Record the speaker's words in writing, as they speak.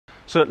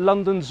So at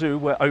London Zoo,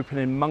 we're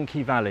opening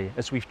Monkey Valley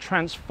as we've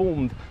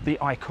transformed the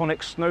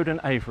iconic Snowdon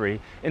Aviary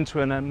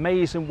into an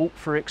amazing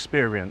walk-through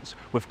experience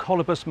with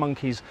colobus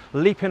monkeys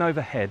leaping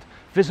overhead.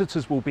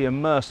 Visitors will be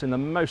immersed in the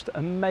most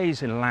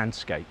amazing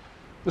landscape.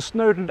 The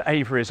Snowdon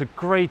Aviary is a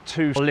Grade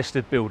 2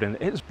 listed building.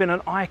 It's been an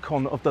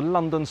icon of the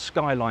London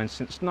skyline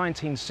since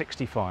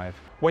 1965.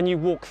 When you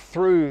walk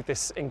through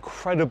this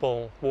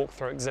incredible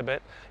walk-through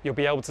exhibit, you'll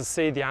be able to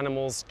see the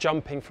animals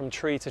jumping from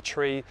tree to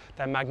tree,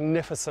 their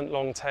magnificent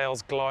long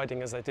tails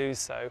gliding as they do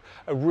so.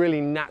 A really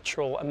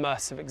natural,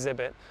 immersive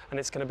exhibit, and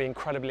it's going to be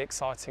incredibly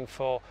exciting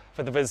for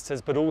the visitors,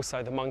 but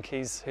also the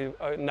monkeys, who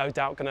are no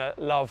doubt going to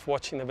love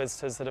watching the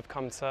visitors that have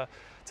come to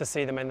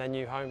see them in their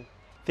new home.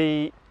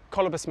 The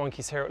colobus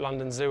monkeys here at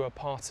London Zoo are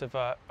part of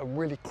a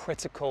really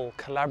critical,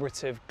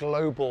 collaborative,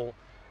 global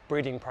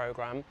breeding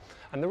program,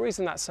 and the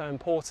reason that's so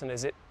important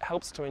is it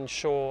helps to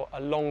ensure a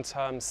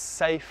long-term,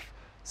 safe,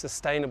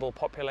 sustainable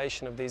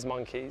population of these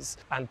monkeys.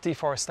 And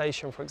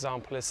deforestation, for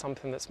example, is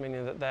something that's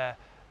meaning that their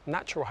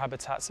natural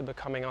habitats are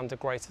becoming under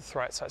greater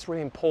threat. So it's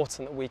really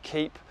important that we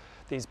keep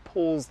these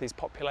pools, these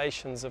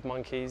populations of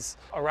monkeys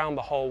around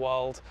the whole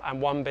world,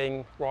 and one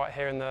being right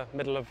here in the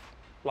middle of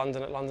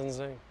London at London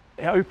Zoo.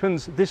 It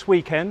opens this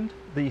weekend,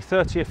 the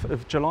 30th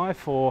of July,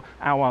 for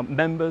our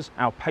members,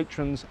 our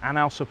patrons and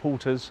our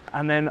supporters,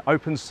 and then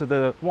opens to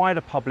the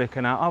wider public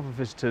and our other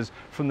visitors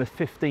from the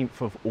 15th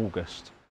of August.